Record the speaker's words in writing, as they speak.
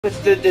It's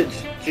the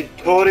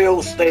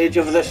tutorial stage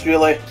of this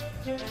really.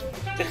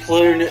 Just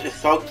clearing out the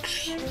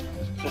thugs.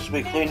 This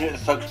will be clearing out the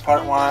thugs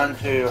part 1,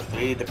 2 or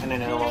 3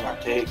 depending on how long I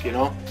take, you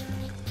know.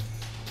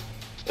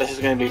 This is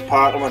going to be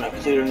part 1 of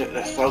clearing out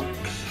the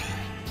thugs.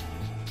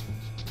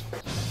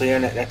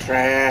 Clearing out the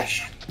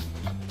trash.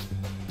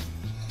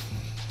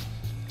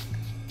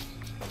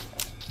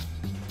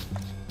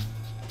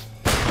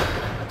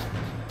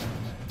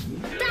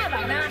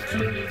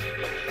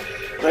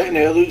 Right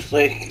now it looks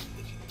like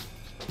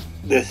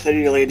the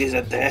 3 ladies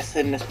of death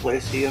in this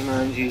place here,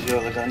 man. Use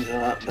all the guns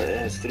and that, but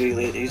it's 3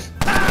 ladies.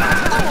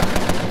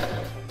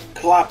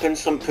 Clapping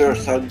some poor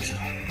thugs.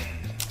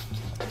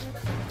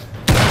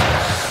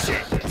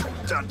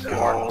 Oh,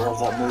 I love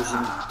that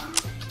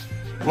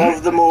Mosin.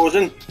 Love the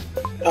Mosin.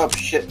 Oh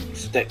shit,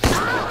 sticks.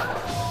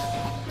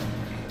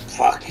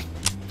 Fuck.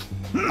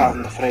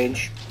 Pardon the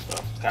French.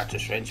 Well, can't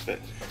just French, but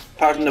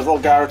pardon the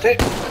vulgarity.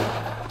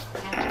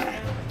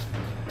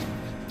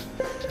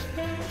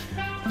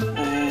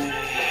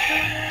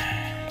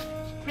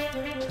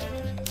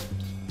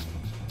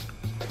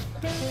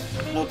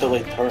 No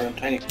delayed turn, I'm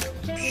trying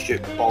to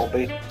shoot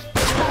Bobby.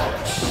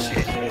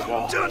 There you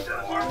go.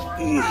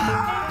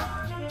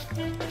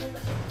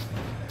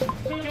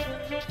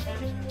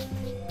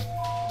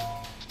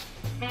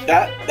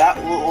 That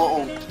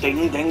little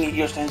ding ding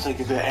here sounds like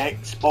a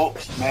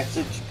Xbox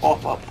message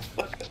pop up.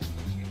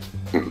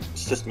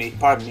 It's just me,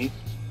 pardon me.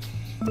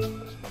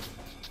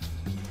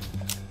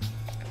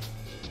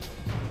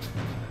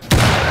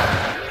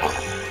 Oh,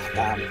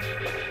 damn.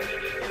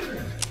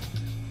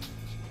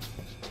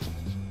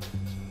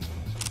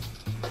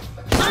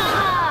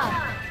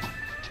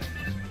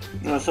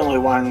 No, it's only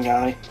one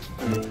guy.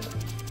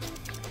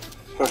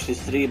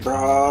 Versus 3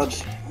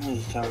 broads.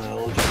 There's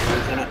terminology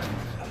in it.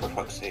 For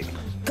fuck's sake.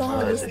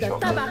 Calice de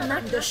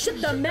tabarnak de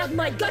shit de merde,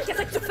 my god,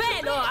 qu'est-ce que tu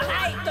fais là?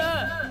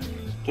 Arrête!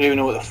 Don't even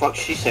know what the fuck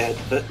she said,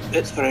 but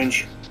it's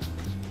French.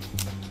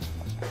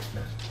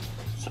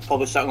 So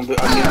probably something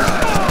about onions.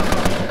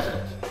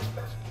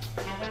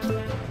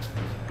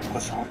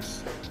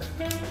 Croissants.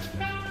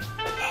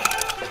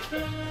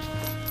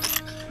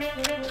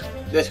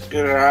 This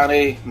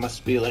granny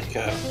must be like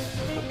a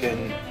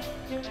fucking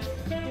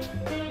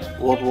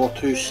World War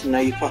II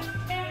sniper.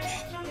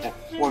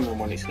 One of the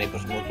money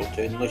snipers in World War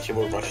II, unless you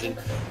were Russian.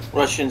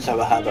 Russians have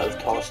a habit of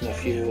tossing a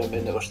few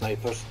women that were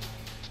snipers.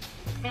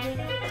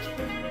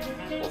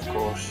 Of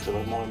course, there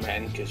were more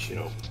men, because, you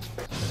know,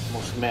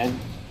 most men,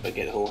 but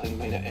get the whole thing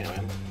behind it. Anyway,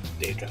 I'm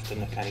day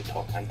drifting, I can't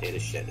talk and do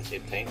this shit at the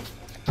same time.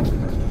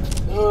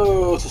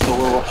 Oh, it's just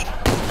Overwatch.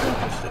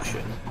 I'm still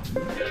shooting.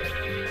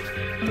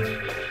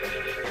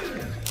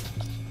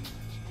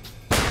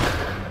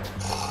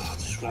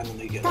 Just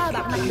randomly get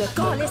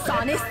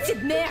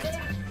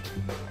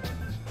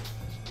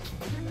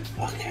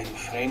fucking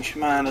French,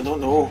 man, I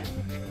don't know.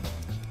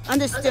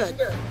 Understood.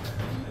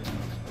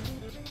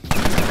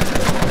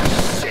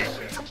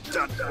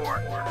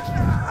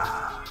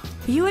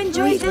 You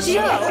enjoyed the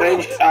show?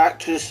 French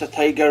actress, a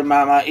tiger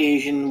mama,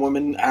 Asian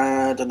woman,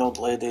 and an old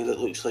lady that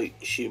looks like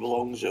she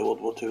belongs to World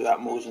War II. That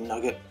Mosin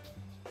Nugget.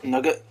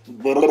 Nugget?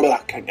 Blah, blah, blah.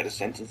 I can't get a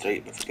sentence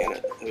right, but forget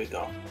it. There we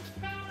go.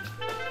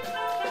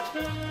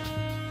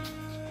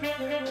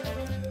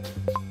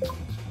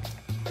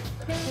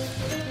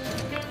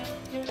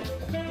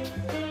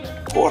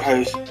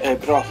 Whorehouse,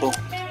 brothel,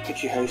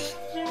 Gucci house.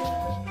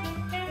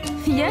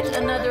 Yet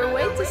another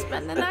way to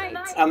spend the night.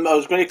 I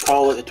was going to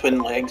call it the twin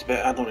legs,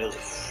 but I don't really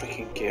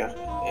freaking care.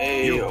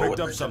 Hey, you picked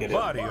up some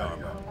body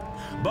armor.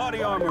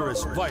 Body armor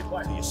is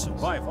vital to your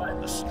survival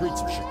on the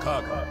streets of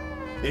Chicago.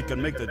 It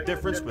can make the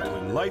difference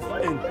between life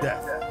and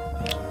death.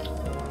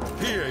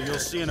 Here you'll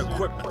see an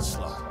equipment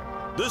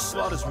slot. This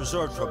slot is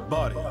reserved for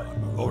body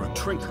armor or a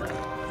trinket.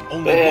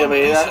 Only one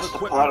piece of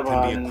equipment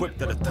can be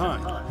equipped at a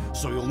time,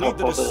 so you'll need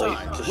to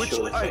decide which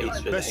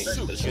item best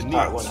suits your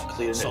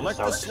needs. Select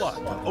the slot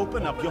to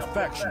open up your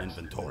faction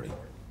inventory.